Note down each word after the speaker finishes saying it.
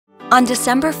On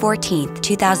December 14,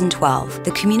 2012,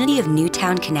 the community of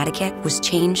Newtown, Connecticut was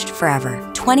changed forever.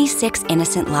 26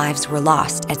 innocent lives were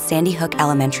lost at Sandy Hook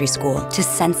Elementary School to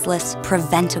senseless,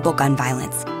 preventable gun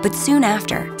violence. But soon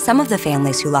after, some of the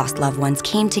families who lost loved ones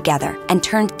came together and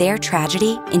turned their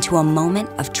tragedy into a moment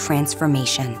of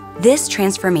transformation. This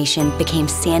transformation became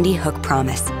Sandy Hook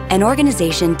Promise, an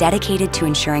organization dedicated to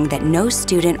ensuring that no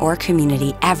student or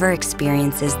community ever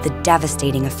experiences the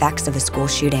devastating effects of a school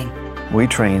shooting. We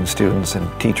train students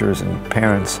and teachers and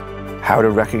parents how to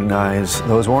recognize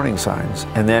those warning signs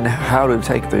and then how to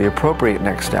take the appropriate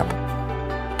next step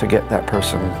to get that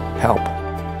person help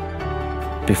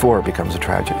before it becomes a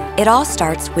tragedy. It all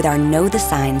starts with our Know the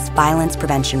Signs violence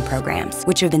prevention programs,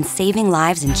 which have been saving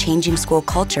lives and changing school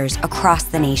cultures across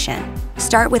the nation.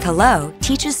 Start with Hello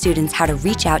teaches students how to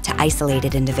reach out to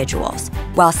isolated individuals,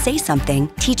 while Say Something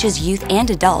teaches youth and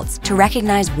adults to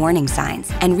recognize warning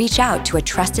signs and reach out to a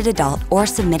trusted adult or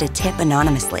submit a tip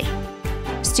anonymously.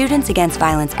 Students Against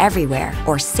Violence Everywhere,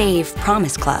 or SAVE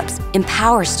Promise Clubs,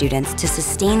 empower students to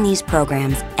sustain these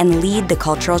programs and lead the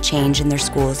cultural change in their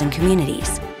schools and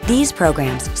communities. These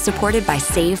programs, supported by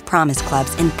SAVE Promise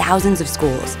Clubs in thousands of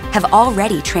schools, have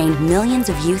already trained millions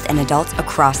of youth and adults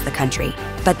across the country.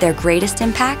 But their greatest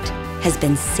impact has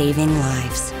been saving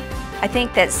lives. I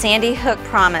think that Sandy Hook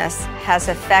Promise has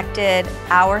affected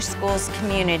our school's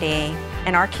community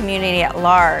and our community at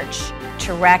large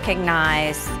to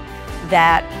recognize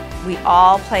that we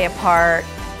all play a part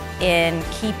in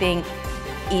keeping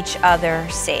each other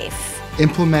safe.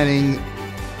 Implementing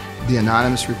the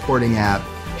anonymous reporting app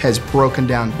has broken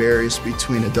down barriers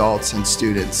between adults and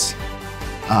students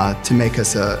to make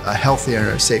us a healthier and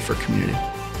a safer community.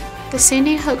 The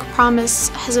Sandy Hook Promise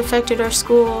has affected our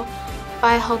school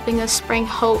by helping us bring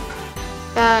hope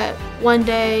that one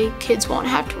day kids won't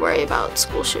have to worry about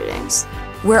school shootings.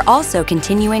 We're also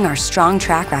continuing our strong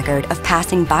track record of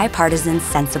passing bipartisan,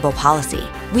 sensible policy.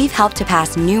 We've helped to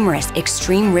pass numerous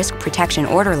extreme risk protection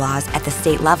order laws at the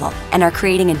state level and are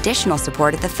creating additional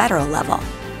support at the federal level.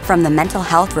 From the Mental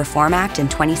Health Reform Act in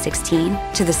 2016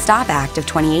 to the STOP Act of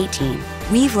 2018,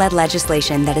 we've led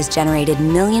legislation that has generated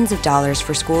millions of dollars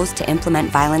for schools to implement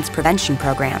violence prevention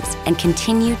programs and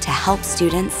continue to help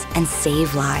students and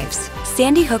save lives.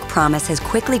 Sandy Hook Promise has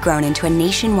quickly grown into a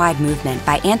nationwide movement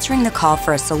by answering the call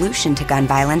for a solution to gun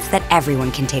violence that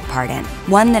everyone can take part in.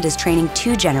 One that is training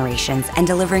 2 generations and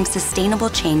delivering sustainable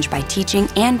change by teaching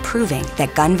and proving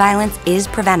that gun violence is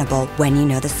preventable when you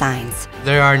know the signs.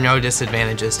 There are no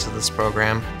disadvantages to this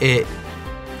program. It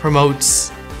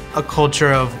promotes a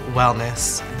culture of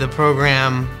wellness. The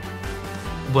program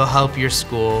will help your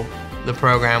school. The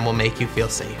program will make you feel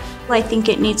safe. I think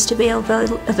it needs to be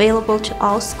available to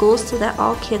all schools so that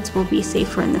all kids will be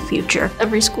safer in the future.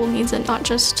 Every school needs it, not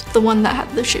just the one that had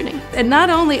the shooting. It not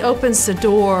only opens the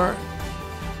door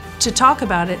to talk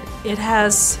about it, it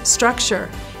has structure,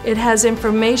 it has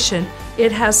information,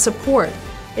 it has support,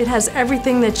 it has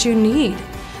everything that you need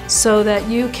so that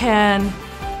you can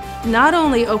not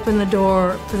only open the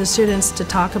door for the students to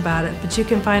talk about it, but you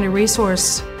can find a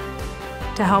resource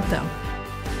to help them.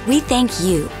 We thank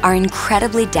you, our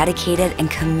incredibly dedicated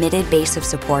and committed base of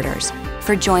supporters,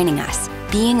 for joining us,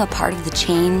 being a part of the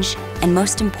change, and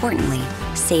most importantly,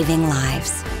 saving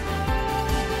lives.